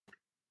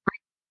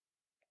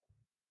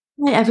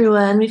Hi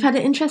everyone. We've had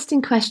an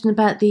interesting question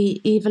about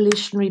the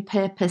evolutionary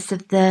purpose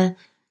of the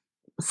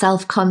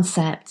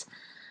self-concept.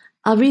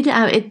 I'll read it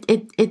out.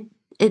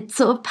 It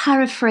sort of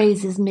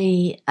paraphrases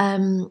me,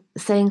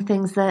 saying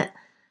things that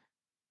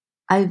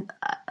I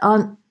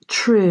aren't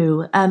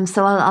true.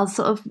 So I'll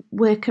sort of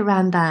work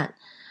around that.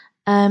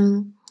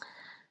 Um,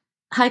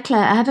 Hi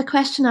Claire, I have a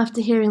question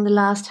after hearing the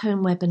last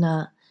home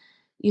webinar.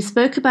 You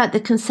spoke about the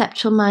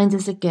conceptual mind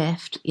as a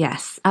gift.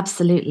 Yes,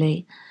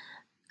 absolutely.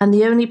 And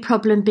the only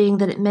problem being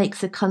that it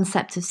makes a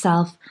concept of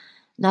self.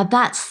 Now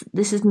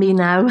this is me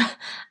now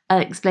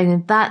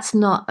explaining that's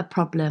not a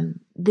problem.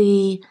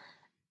 The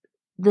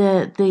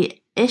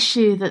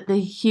issue that the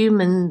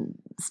human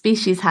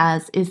species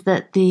has is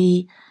that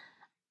the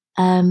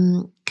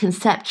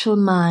conceptual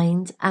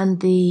mind and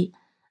the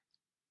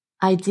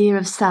idea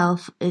of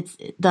self, it's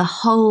the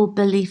whole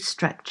belief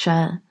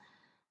structure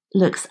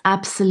looks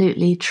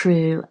absolutely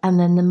true, and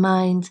then the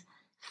mind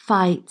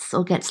fights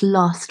or gets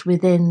lost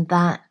within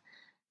that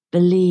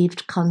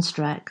believed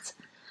construct.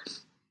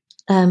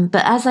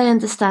 But as I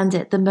understand it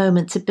at the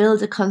moment, to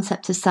build a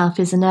concept of self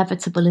is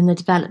inevitable in the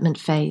development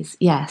phase,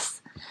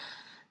 yes.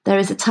 There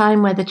is a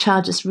time where the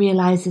child just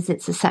realizes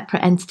it's a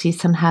separate entity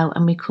somehow,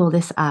 and we call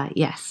this I,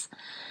 yes.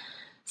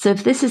 So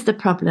if this is the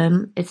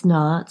problem, it's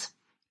not.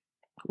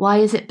 Why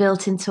is it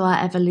built into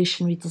our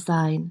evolutionary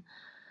design?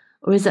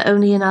 Or is it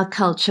only in our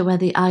culture where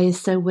the I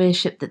is so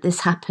worshipped that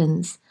this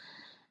happens?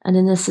 And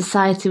in a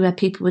society where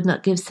people would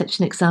not give such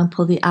an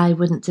example, the I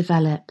wouldn't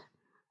develop.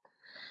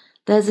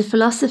 There's a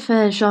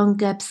philosopher, Jean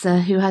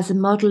Gebser, who has a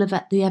model of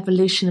the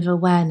evolution of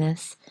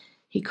awareness.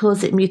 He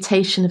calls it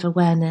mutation of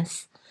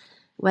awareness,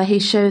 where he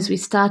shows we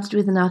started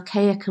with an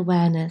archaic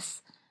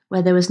awareness,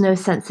 where there was no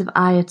sense of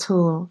I at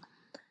all,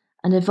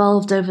 and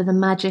evolved over the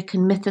magic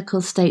and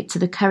mythical state to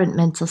the current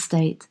mental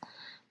state,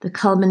 the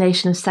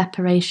culmination of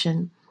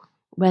separation,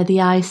 where the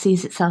I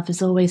sees itself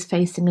as always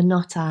facing a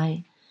not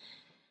I.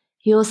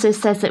 He also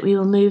says that we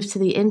will move to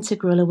the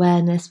integral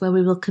awareness, where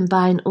we will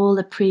combine all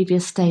the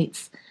previous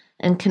states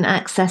and can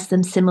access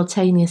them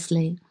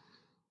simultaneously.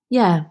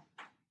 Yeah,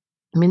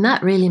 I mean,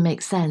 that really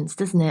makes sense,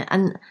 doesn't it?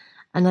 And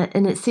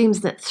it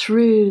seems that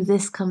through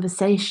this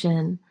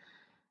conversation,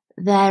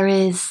 there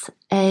is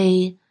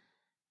a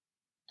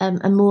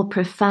more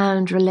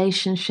profound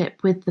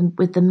relationship with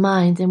the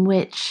mind, in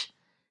which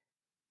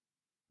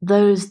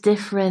those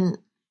different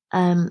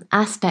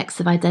aspects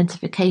of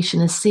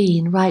identification are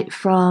seen, right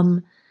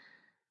from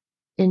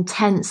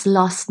intense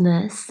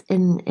lostness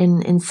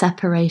in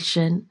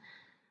separation,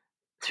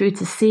 through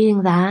to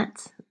seeing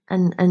that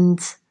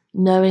and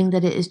knowing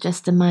that it is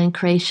just a mind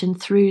creation,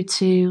 through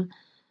to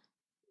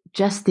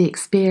just the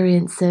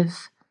experience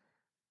of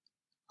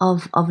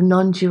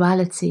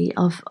non-duality,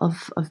 of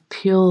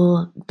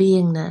pure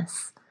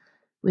beingness,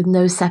 with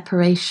no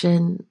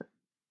separation,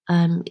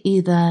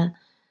 either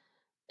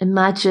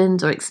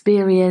imagined or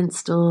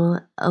experienced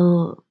or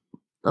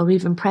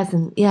even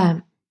present.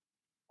 Yeah.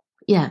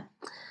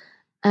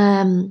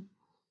 Um,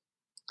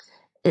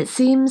 It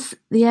seems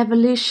the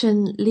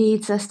evolution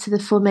leads us to the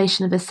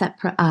formation of a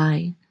separate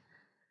I.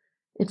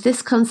 If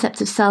this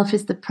concept of self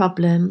is the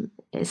problem,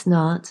 it's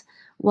not.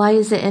 Why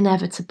is it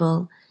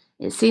inevitable?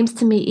 It seems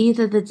to me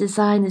either the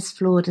design is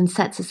flawed and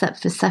sets us up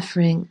for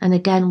suffering, and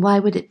again, why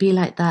would it be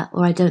like that?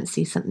 Or I don't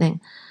see something.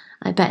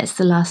 I bet it's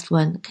the last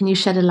one. Can you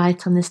shed a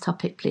light on this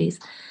topic, please?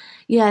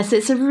 Yes,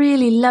 it's a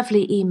really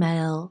lovely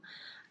email.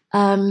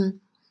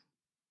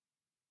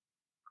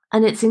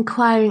 And it's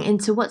inquiring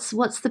into what's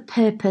the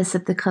purpose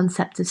of the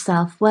concept of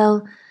self.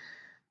 Well,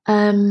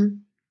 the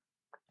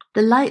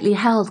lightly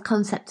held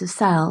concept of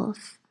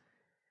self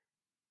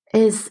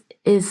is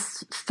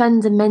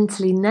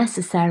fundamentally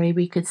necessary,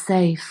 we could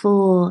say,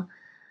 for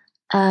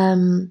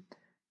the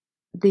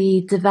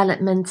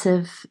development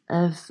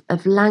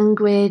of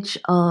language,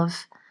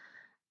 of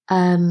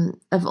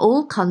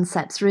all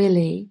concepts,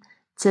 really,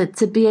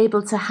 to be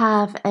able to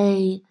have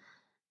a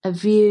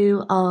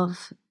view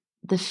of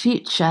the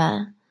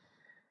future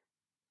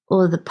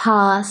or the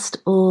past,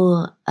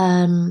 or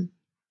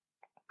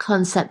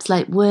concepts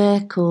like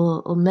work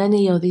or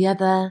money or the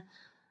other,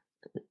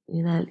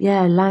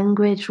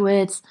 language,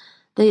 words,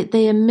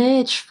 they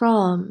emerge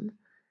from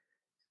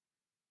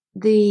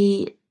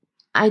the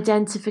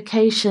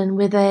identification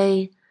with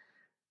a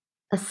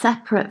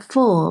separate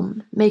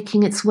form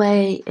making its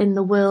way in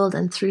the world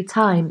and through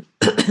time,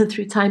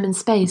 through time and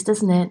space,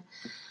 doesn't it?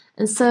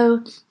 And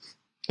so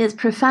it's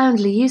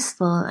profoundly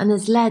useful and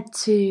has led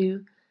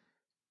to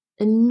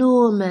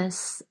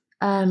enormous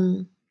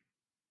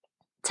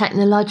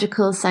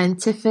technological,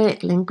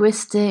 scientific,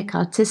 linguistic,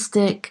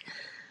 artistic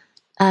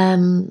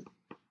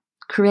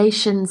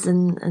creations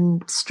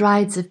and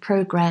strides of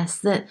progress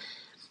that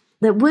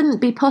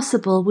wouldn't be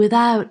possible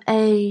without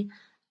a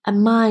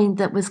mind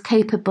that was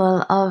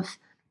capable of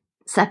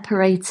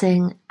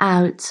separating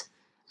out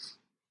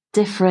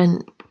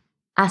different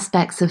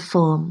aspects of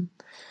form.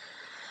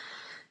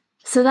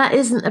 So that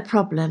isn't a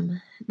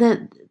problem.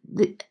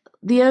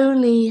 The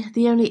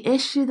only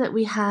issue that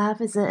we have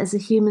as a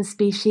human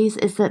species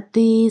is that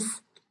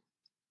these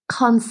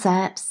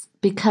concepts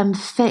become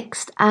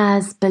fixed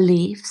as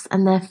beliefs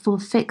and therefore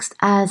fixed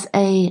as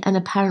an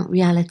apparent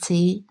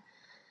reality.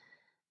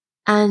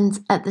 And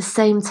at the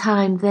same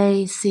time,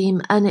 they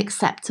seem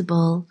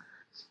unacceptable.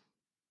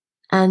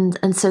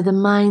 And so the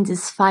mind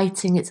is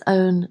fighting its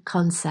own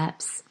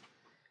concepts.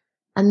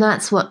 And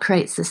that's what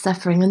creates the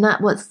suffering. And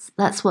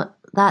that's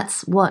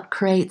what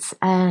creates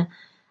an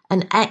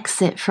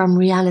exit from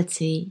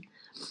reality,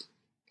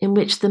 in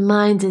which the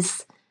mind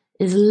is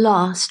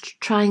lost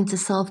trying to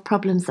solve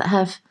problems that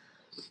have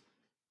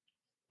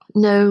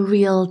no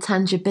real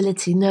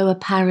tangibility, no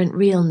apparent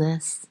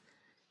realness.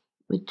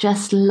 We're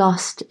just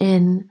lost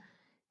in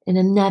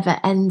a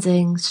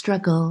never-ending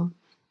struggle.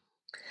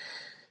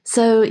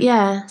 So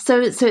yeah,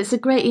 so it's a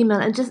great email,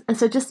 and just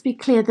to be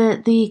clear,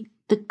 the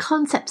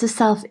concept of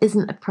self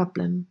isn't a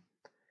problem,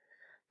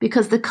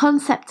 because the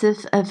concept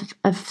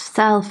of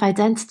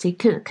self-identity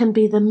can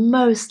be the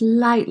most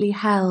lightly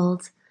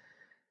held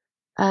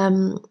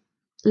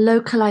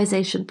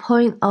localization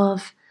point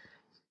of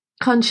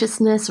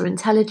consciousness or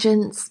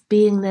intelligence,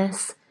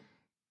 beingness,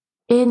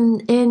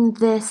 in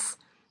this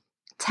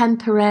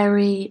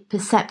temporary,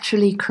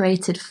 perceptually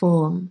created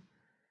form.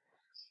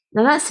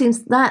 Now that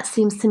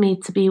seems to me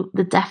to be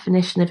the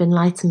definition of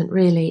enlightenment,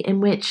 really,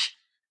 in which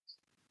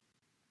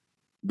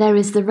there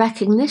is the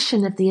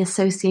recognition of the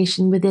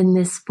association within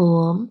this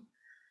form,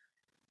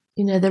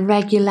 the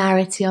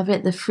regularity of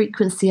it, the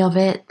frequency of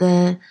it,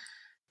 the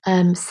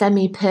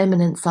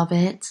semi-permanence of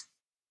it,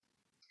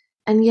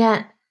 and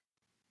yet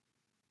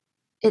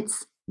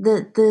it's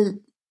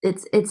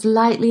it's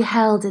lightly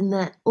held in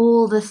that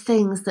all the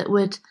things that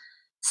would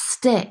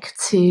stick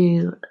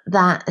to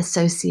that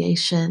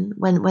association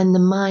when the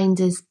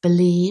mind is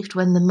believed,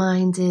 when the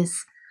mind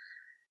is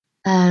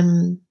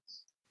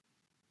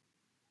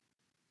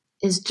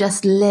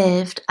just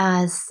lived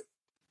as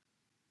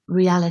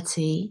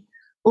reality,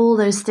 all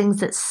those things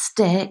that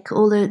stick,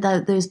 all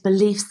those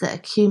beliefs that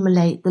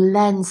accumulate, the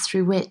lens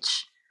through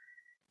which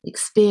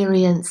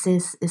experience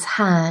is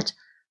had,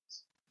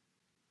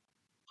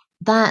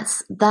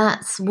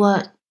 that's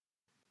what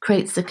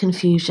creates the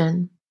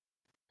confusion.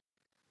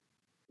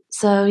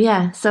 So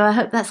yeah, so I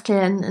hope that's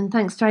clear, and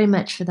thanks very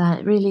much for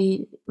that.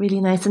 Really, really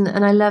nice.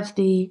 And I love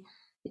the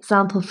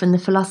example from the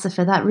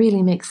philosopher. That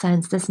really makes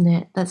sense, doesn't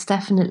it? That's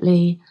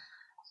definitely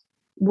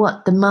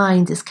what the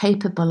mind is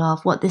capable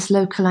of, what this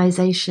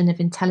localization of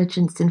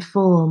intelligence in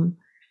form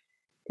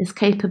is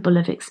capable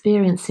of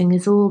experiencing,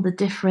 is all the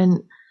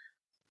different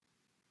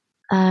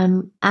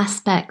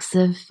aspects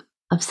of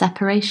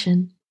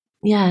separation.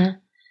 Yeah,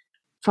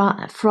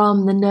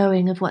 from the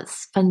knowing of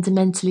what's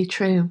fundamentally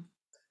true.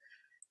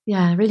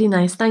 Yeah, really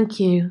nice. Thank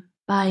you.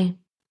 Bye.